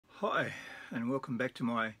Hi and welcome back to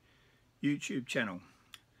my YouTube channel.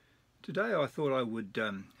 Today I thought I would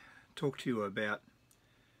talk to you about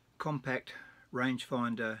compact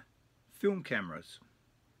rangefinder film cameras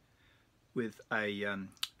with a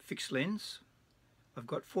fixed lens. I've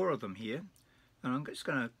got 4 of them here and I'm just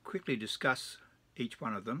going to quickly discuss each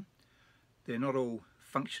one of them. They're not all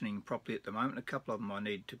functioning properly at the moment. A couple of them I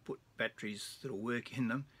need to put batteries that will work in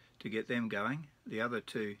them to get them going. The other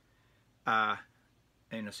 2 are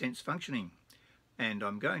in a sense functioning, and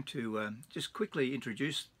I'm going to just quickly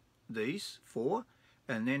introduce these 4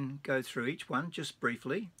 and then go through each one just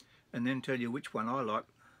briefly and then tell you which one I like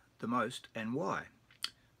the most and why.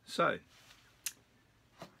 So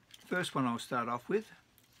first one I'll start off with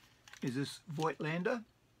is this Voigtlander,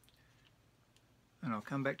 and I'll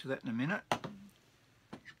come back to that in a minute.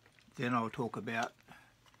 Then I'll talk about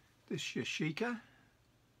this Yashica.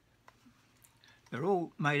 They're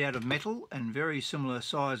all made out of metal and very similar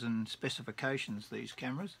size and specifications, these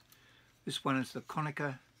cameras. This one is the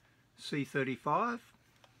Konica C35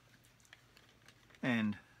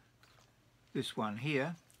 and this one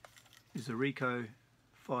here is the Ricoh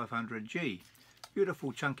 500G.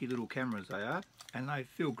 Beautiful chunky little cameras they are, and they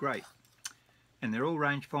feel great, and they're all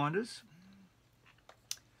rangefinders.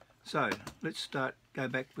 So let's go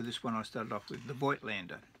back with this one I started off with, the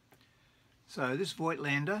Voigtlander. So this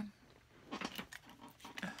Voigtlander,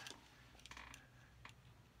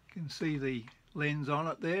 you can see the lens on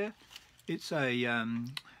it there. It's a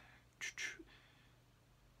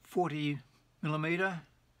 40mm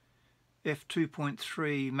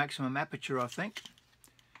f2.3 maximum aperture, I think,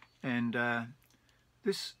 and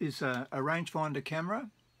this is a rangefinder camera.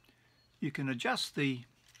 You can adjust the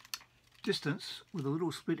distance with a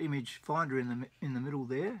little split image finder in the middle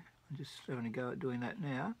there. I'm just having a go at doing that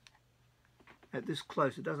now. At this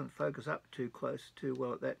close, it doesn't focus up too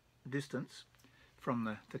well at that distance from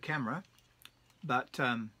the camera, but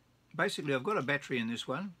basically I've got a battery in this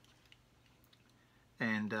one,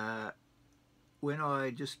 and when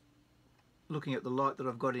I just looking at the light that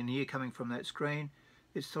I've got in here coming from that screen,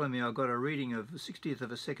 it's telling me I've got a reading of 1/60th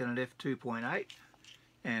of a second at f2.8,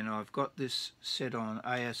 and I've got this set on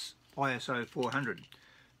ISO 400,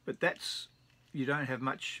 but that's, you don't have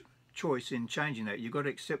much choice in changing that. You've got to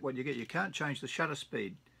accept what you get. You can't change the shutter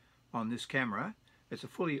speed on this camera. It's a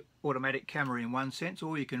fully automatic camera in one sense.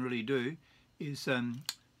 All you can really do is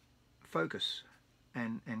focus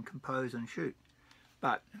and compose and shoot.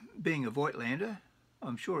 But being a Voigtlander,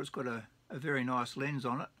 I'm sure it's got a very nice lens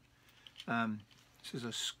on it. This is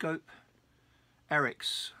a scope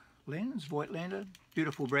Arix lens, Voigtlander,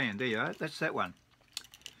 beautiful brand. There you are, that's that one.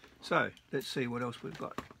 So let's see what else we've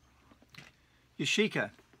got.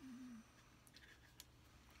 Yashica.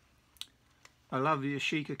 I love the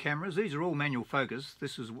Yashica cameras. These are all manual focus.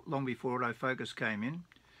 This was long before autofocus came in,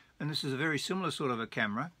 and this is a very similar sort of a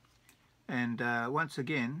camera. And once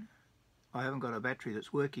again, I haven't got a battery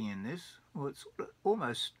that's working in this. Well, it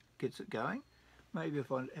almost gets it going. Maybe if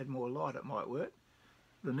I had more light it might work.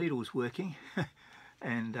 The needle's working,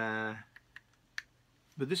 and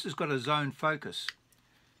but this has got a zone focus.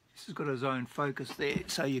 This has got a zone focus there,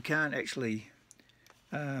 so you can't actually.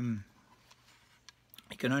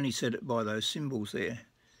 You can only set it by those symbols there,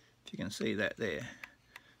 if you can see that there.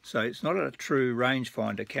 So it's not a true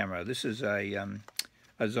rangefinder camera. This is a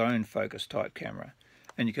zone focus type camera,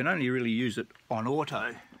 and you can only really use it on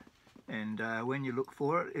auto. And when you look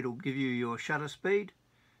for it, it'll give you your shutter speed,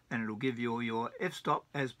 and it'll give you your f-stop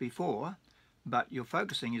as before, but your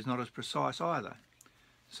focusing is not as precise either.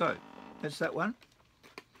 So that's that one.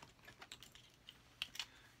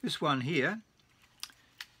 This one here,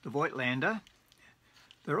 the Voigtlander.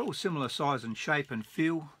 They're all similar size and shape and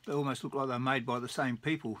feel. They almost look like they're made by the same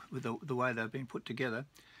people with the way they've been put together.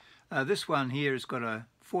 This one here has got a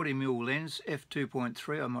 40mm lens,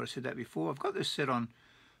 f2.3, I might have said that before. I've got this set on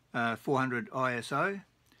 400 ISO,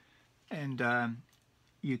 and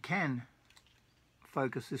you can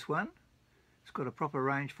focus this one. It's got a proper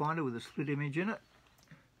rangefinder with a split image in it,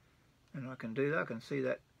 and I can do that. I can see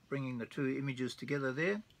that bringing the 2 images together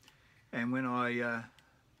there, and when I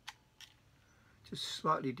just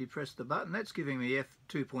slightly depress the button, that's giving me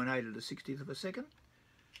f2.8 at a 1/60th of a second.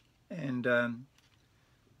 And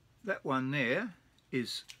that one there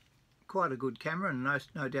is quite a good camera, and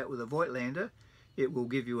no doubt with a Voigtlander it will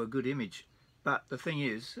give you a good image. But the thing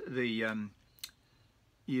is,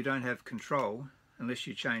 you don't have control unless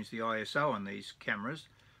you change the ISO on these cameras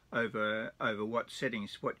over what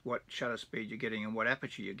settings, what shutter speed you're getting and what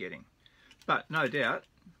aperture you're getting. But no doubt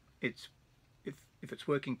it's if it's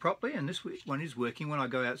working properly, and this one is working. When I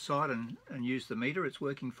go outside and use the meter, it's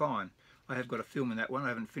working fine. I have got a film in that one, I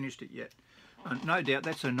haven't finished it yet. no doubt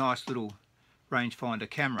that's a nice little rangefinder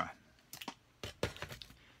camera.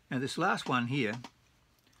 Now this last one here,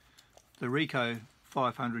 the Ricoh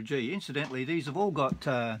 500G, incidentally these have all got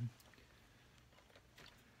the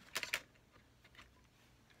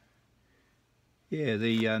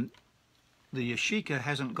Yashica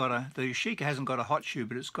hasn't got a hot shoe,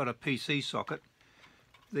 but it's got a PC socket.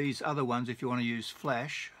 These other ones, if you want to use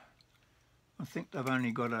flash, I think they've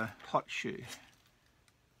only got a hot shoe.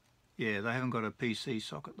 Yeah, they haven't got a PC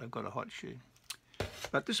socket, they've got a hot shoe.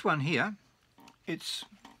 But this one here, it's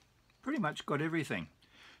pretty much got everything.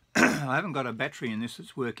 I haven't got a battery in this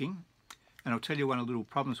that's working, and I'll tell you one of the little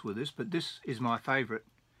problems with this, but this is my favourite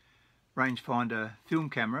rangefinder film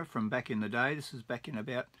camera from back in the day. This is back in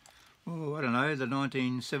about, oh, I don't know, the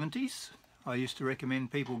 1970s. I used to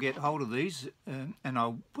recommend people get hold of these, and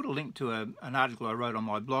I'll put a link to an article I wrote on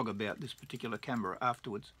my blog about this particular camera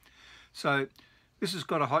afterwards. So this has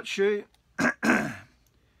got a hot shoe,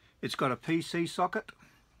 it's got a PC socket,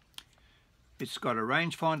 it's got a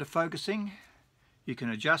rangefinder focusing, you can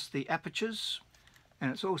adjust the apertures,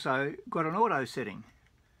 and it's also got an auto setting.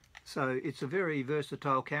 So it's a very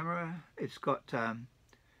versatile camera. It's got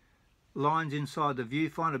lines inside the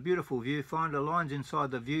viewfinder, beautiful viewfinder, lines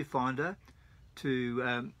inside the viewfinder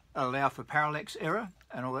to allow for parallax error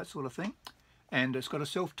and all that sort of thing. And it's got a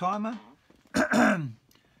self timer. The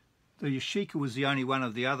Yashica was the only one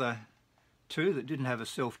of the other two that didn't have a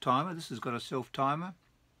self timer. This has got a self timer.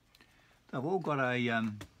 They've all got a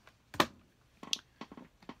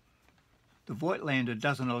the voigtlander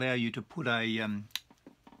doesn't allow you to put a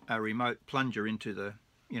remote plunger into the,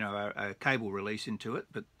 a cable release into it,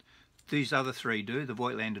 but these other three do. The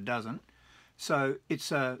voigtlander doesn't. So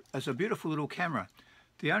it's a beautiful little camera.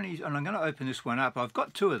 And I'm going to open this one up. I've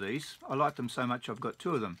got two of these. I like them so much I've got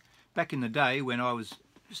two of them. Back in the day when I was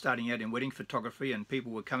starting out in wedding photography and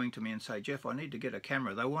people were coming to me and say, Jeff, I need to get a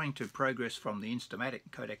camera. They were wanting to progress from the Instamatic,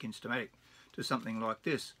 Kodak Instamatic, to something like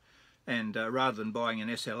this, and rather than buying an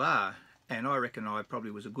SLR. And I reckon I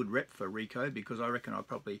probably was a good rep for Ricoh, because I reckon I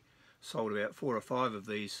probably sold about 4 or 5 of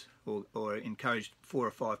these, or encouraged 4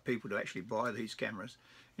 or 5 people to actually buy these cameras,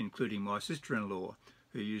 including my sister-in-law,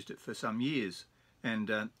 who used it for some years.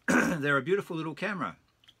 And they're a beautiful little camera.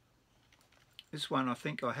 This one I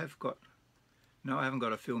think I have got, no, I haven't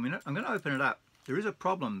got a film in it. I'm going to open it up. There is a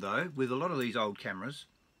problem though with a lot of these old cameras.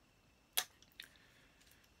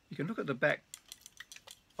 You can look at the back.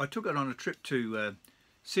 I took it on a trip to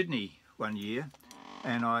Sydney one year,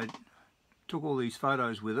 and I took all these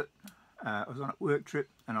photos with it. I was on a work trip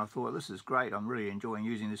and I thought, this is great, I'm really enjoying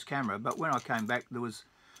using this camera. But when I came back, there was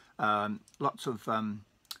lots of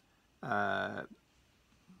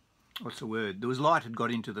what's the word, there was light had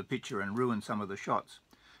got into the picture and ruined some of the shots.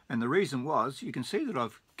 And the reason was, you can see that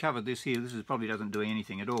I've covered this here. This is probably doesn't do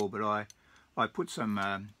anything at all, but I put some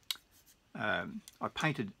I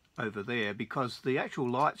painted over there because the actual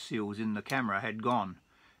light seals in the camera had gone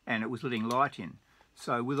and it was letting light in.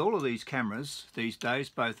 So with all of these cameras these days,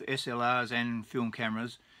 both SLRs and film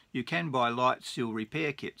cameras, you can buy light seal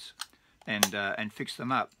repair kits and fix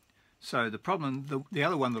them up. So the problem, the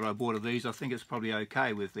other one that I bought of these, I think it's probably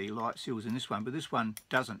okay with the light seals in this one, but this one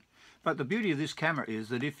doesn't. But the beauty of this camera is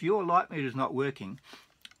that if your light meter is not working,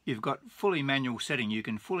 you've got fully manual setting. You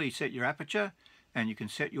can fully set your aperture and you can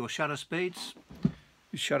set your shutter speeds.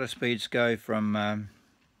 The shutter speeds go from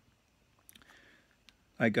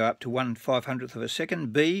they go up to 1/500th of a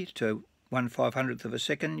second, B to 1/500th of a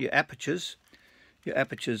second. Your apertures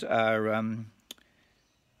are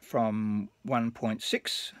from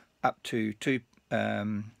 1.6 up to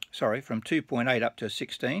from 2.8 up to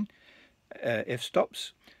 16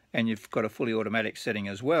 f-stops, and you've got a fully automatic setting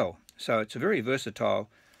as well. So it's a very versatile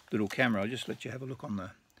little camera. I'll just let you have a look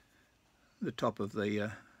on the top of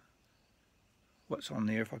the what's on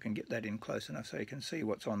there, if I can get that in close enough so you can see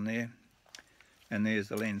what's on there. And there's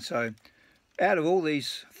the lens. So out of all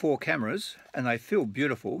these 4 cameras, and they feel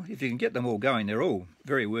beautiful, if you can get them all going, they're all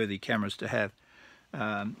very worthy cameras to have.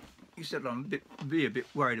 Except I'm a bit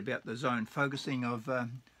worried about the zone focusing of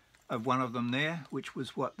one of them there, which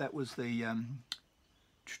was what, that was the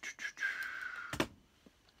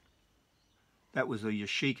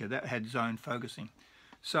Yashica, that had zone focusing.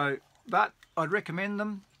 So, but I'd recommend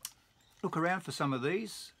them. Look around for some of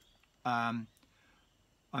these.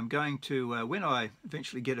 I'm going to, when I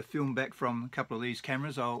eventually get a film back from a couple of these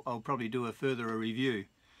cameras, I'll probably do a further review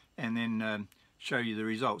and then show you the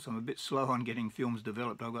results. I'm a bit slow on getting films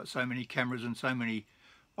developed. I've got so many cameras and so many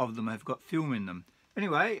of them have got film in them.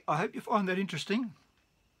 Anyway, I hope you find that interesting.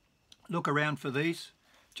 Look around for these.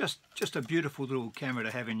 Just a beautiful little camera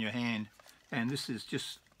to have in your hand. And this is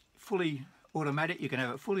just fully automatic. You can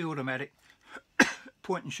have it fully automatic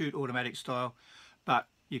point and shoot automatic style, but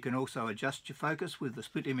you can also adjust your focus with the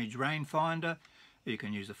split image rangefinder. You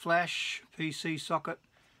can use a flash, PC socket,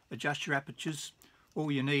 adjust your apertures.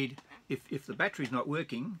 All you need, if the battery's not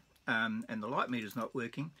working and the light meter's not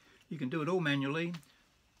working, you can do it all manually.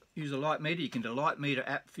 Use a light meter. You can do a light meter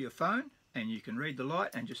app for your phone, and you can read the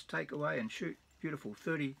light and just take away and shoot beautiful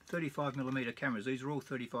 35mm cameras. These are all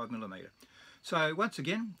 35mm. So once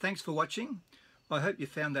again, thanks for watching. I hope you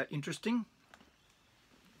found that interesting.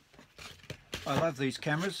 I love these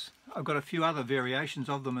cameras. I've got a few other variations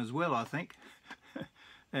of them as well, I think.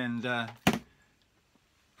 And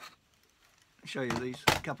show you these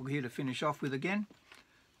couple here to finish off with again.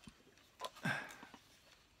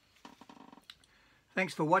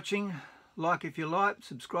 Thanks for watching. Like if you like,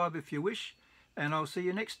 subscribe if you wish, and I'll see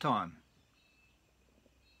you next time.